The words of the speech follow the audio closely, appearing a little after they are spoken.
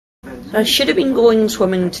I should have been going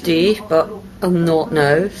swimming today, but I'm not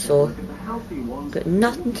now, so got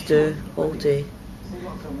nothing to do all day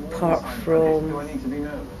apart from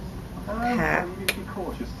pack.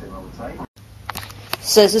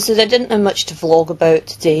 So as I said, I didn't have much to vlog about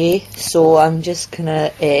today, so I'm just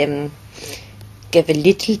gonna give a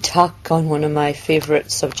little talk on one of my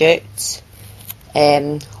favourite subjects,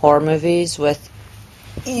 horror movies with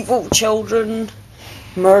evil children,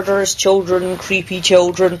 murderous children, creepy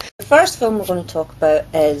children. The first film we're going to talk about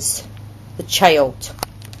is The Child.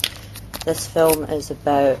 This film is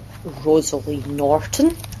about Rosalie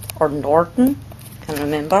Norton, or Norton, can't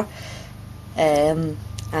remember, and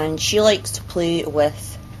she likes to play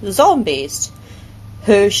with zombies,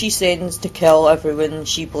 who she sends to kill everyone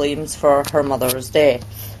she blames for her mother's death.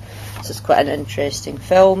 So it's quite an interesting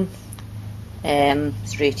film.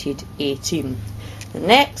 It's rated 18. The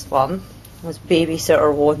next one was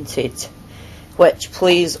Babysitter Wanted, which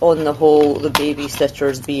plays on the whole the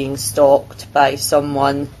babysitter's being stalked by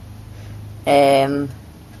someone. Where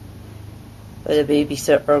the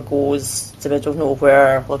babysitter goes to the middle of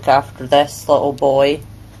nowhere, look after this little boy.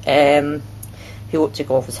 He won't take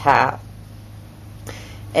off his hat.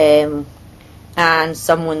 And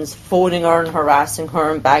someone's phoning her and harassing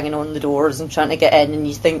her and banging on the doors and trying to get in, and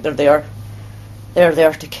you think they're there.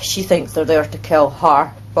 She thinks they're there to kill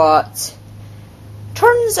her, but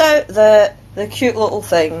turns out that the cute little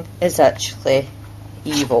thing is actually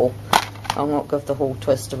evil. I'll not give the whole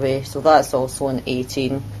twist away, so that's also an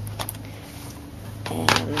 18.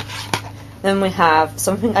 Then we have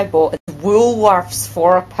something I bought at Woolworths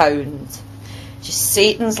for £1. Just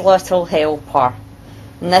Satan's Little Helper.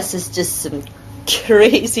 And this is just some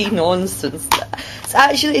crazy nonsense. It's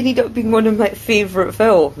actually ended up being one of my favourite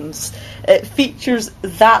films. It features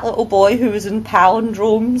that little boy who is in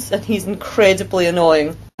palindromes, and he's incredibly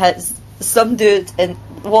annoying. It's some dude in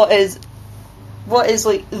what is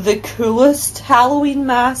like the coolest Halloween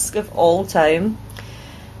mask of all time.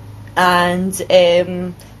 And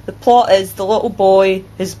the plot is the little boy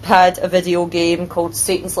has had a video game called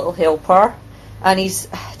Satan's Little Helper, and he's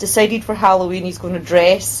decided for Halloween he's going to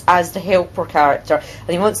dress as the helper character, and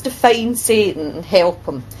he wants to find Satan and help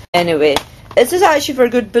him. Anyway, this is actually very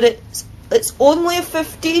good, but it's only a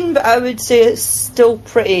 15, but I would say it's still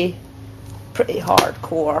pretty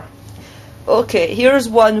hardcore. Okay, here's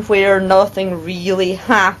one where nothing really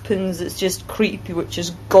happens, it's just creepy, which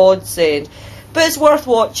is godsend. But it's worth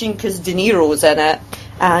watching because De Niro's in it.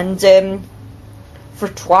 And for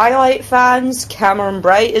Twilight fans, Cameron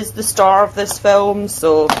Bright is the star of this film,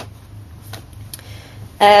 so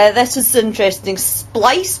this is interesting.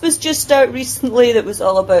 Splice was just out recently that was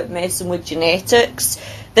all about messing with genetics.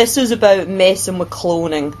 This is about messing with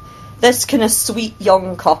cloning. This kind of sweet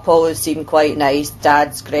young couple who seem quite nice.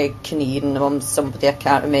 Dad's Greg Kinnear and mum's somebody I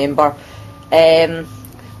can't remember.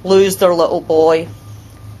 Lose their little boy.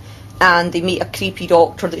 And they meet a creepy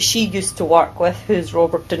doctor that she used to work with, who's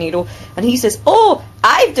Robert De Niro. And he says, "Oh,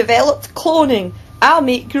 I've developed cloning. I'll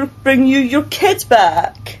bring you your kid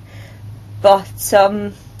back." But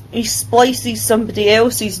he splices somebody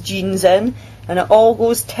else's genes in, and it all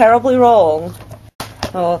goes terribly wrong.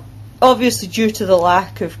 Obviously due to the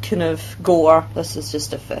lack of kind of gore, this is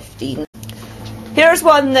just a 15. Here's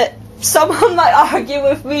one that someone might argue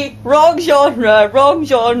with me. Wrong genre, wrong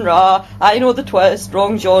genre. I know the twist,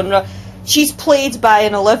 wrong genre. She's played by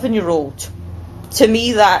an 11-year-old. To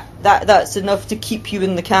me, that's enough to keep you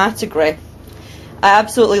in the category. I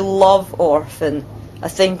absolutely love Orphan. I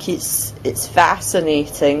think it's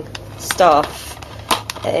fascinating stuff.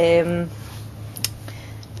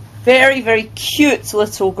 Very, very cute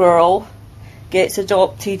little girl gets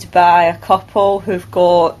adopted by a couple who've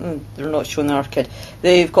got, they're not showing their kid,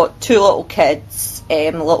 they've got two little kids,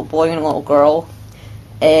 a little boy and a little girl,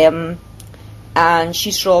 and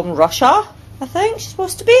she's from Russia, I think she's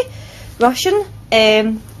supposed to be, Russian,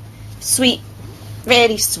 sweet,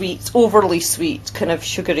 very sweet, overly sweet, kind of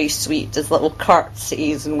sugary sweet, does little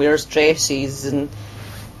curtsies and wears dresses, and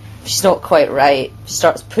she's not quite right. She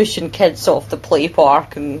starts pushing kids off the play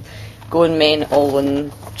park and going mental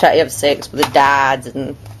and trying to have sex with the dad,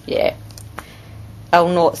 and yeah. I'll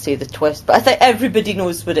not say the twist, but I think everybody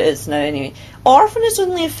knows what it is now anyway. Orphan is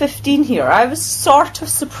only a 15 here. I was sort of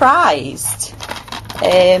surprised.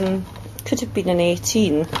 Could have been an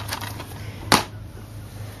 18.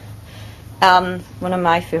 One of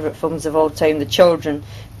my favourite films of all time, The Children.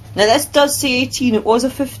 Now this does say 18. It was a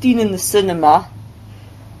 15 in the cinema.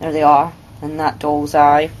 There they are, in that doll's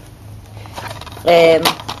eye. And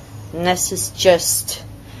this is just,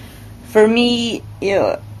 for me, you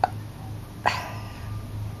know,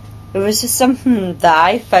 There was just something that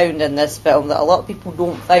I found in this film that a lot of people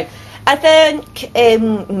don't find. I think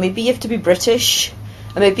maybe you have to be British,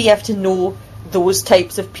 and maybe you have to know those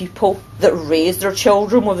types of people that raise their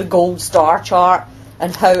children with a gold star chart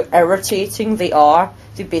and how irritating they are.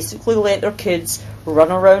 They basically let their kids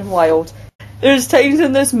run around wild. There's times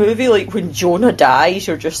in this movie, like when Jonah dies,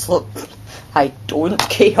 you're just like, I don't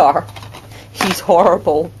care. He's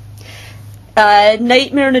horrible.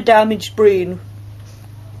 Nightmare on a Damaged Brain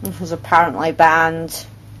was apparently banned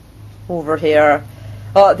over here.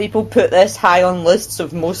 A lot of people put this high on lists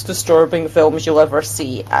of most disturbing films you'll ever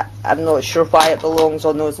see. I'm not sure why it belongs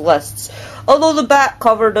on those lists. Although the back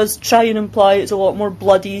cover does try and imply it's a lot more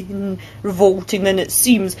bloody and revolting than it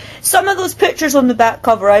seems. Some of those pictures on the back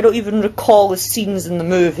cover I don't even recall as scenes in the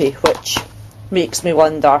movie, which makes me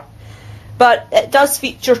wonder. But it does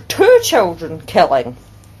feature 2 children killing.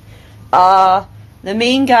 The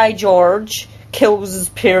main guy, George, kills his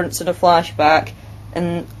parents in a flashback,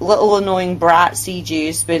 and little annoying brat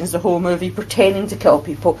CJ spends the whole movie pretending to kill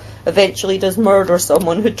people, eventually does murder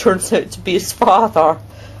someone who turns out to be his father.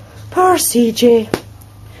 Poor CJ.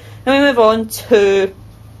 Now we move on to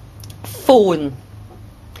Phone,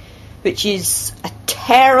 which is a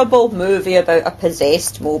terrible movie about a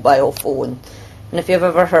possessed mobile phone. And if you've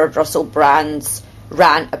ever heard Russell Brand's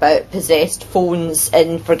rant about possessed phones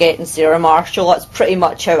in Forgetting Sarah Marshall, that's pretty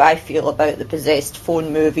much how I feel about the possessed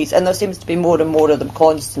phone movies, and there seems to be more and more of them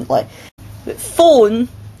constantly. But Phone,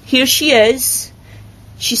 here she is.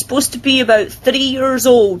 She's supposed to be about 3 years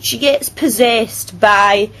old. She gets possessed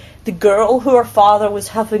by the girl who her father was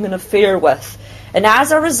having an affair with, and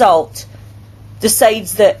as a result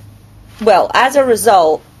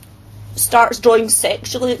starts drawing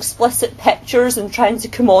sexually explicit pictures and trying to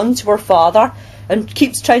come on to her father, and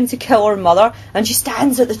keeps trying to kill her mother, and she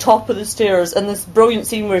stands at the top of the stairs in this brilliant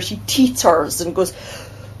scene where she teeters and goes,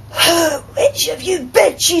 "Which of you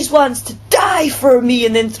bitches wants to die for me?"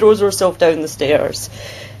 and then throws herself down the stairs.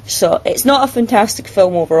 So it's not a fantastic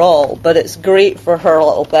film overall, but it's great for her a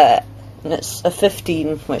little bit, and it's a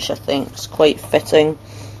 15, which I think is quite fitting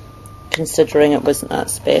considering it wasn't that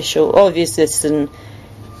special. Obviously it's in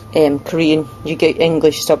Korean, you get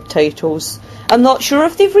English subtitles. I'm not sure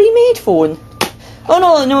if they've remade Phone.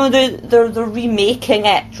 Oh no, they're remaking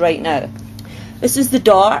it right now. This is The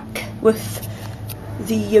Dark with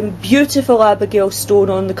the beautiful Abigail Stone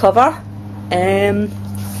on the cover.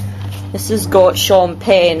 This has got Sean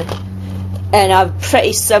Penn in a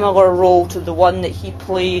pretty similar role to the one that he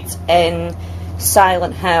played in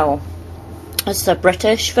Silent Hill. It's a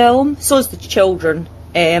British film, so is The Children.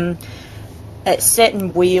 It's set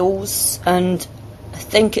in Wales, and I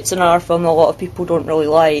think it's another film a lot of people don't really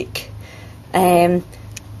like. A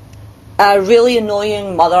really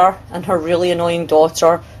annoying mother and her really annoying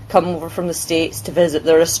daughter come over from the States to visit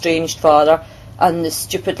their estranged father, and the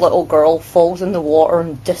stupid little girl falls in the water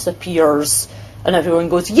and disappears, and everyone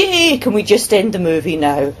goes, "Yay, can we just end the movie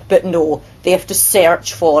now?" But no, they have to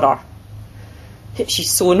search for her.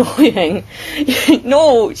 She's so annoying.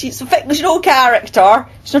 No, she's a fictional character.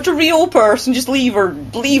 She's not a real person. Just leave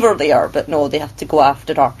her there. But no, they have to go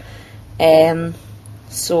after her.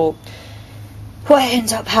 So what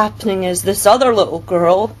ends up happening is this other little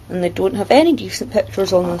girl, and they don't have any decent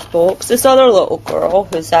pictures on this box. This other little girl,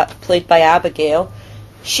 who's played by Abigail,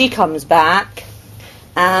 she comes back,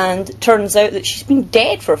 and it turns out that she's been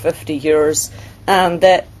dead for 50 years, and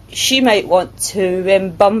that she might want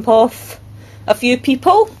to bump off a few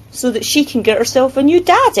people so that she can get herself a new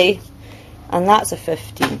daddy, and that's a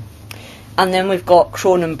 15. And then we've got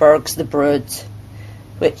Cronenberg's The Brood,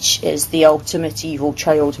 which is the ultimate evil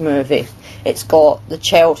child movie. It's got the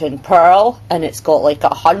child in Pearl, and it's got like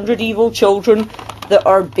 100 evil children that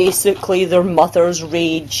are basically their mother's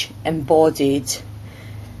rage embodied.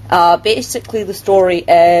 Basically the story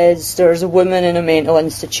is there's a woman in a mental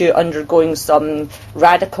institute undergoing some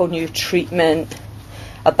radical new treatment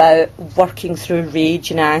about working through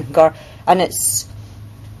rage and anger, and it's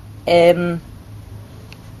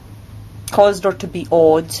caused her to be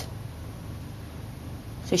odd.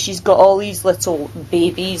 So she's got all these little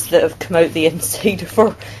babies that have come out the inside of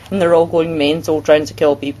her, and they're all going mental trying to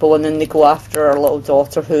kill people, and then they go after her little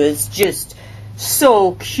daughter, who is just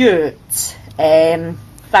so cute.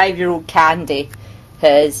 5-year-old Candy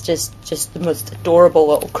is just the most adorable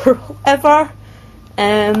little girl ever.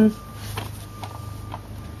 And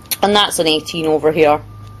that's an 18 over here.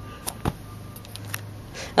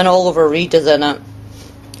 And Oliver Reed is in it.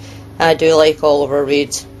 I do like Oliver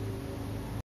Reed.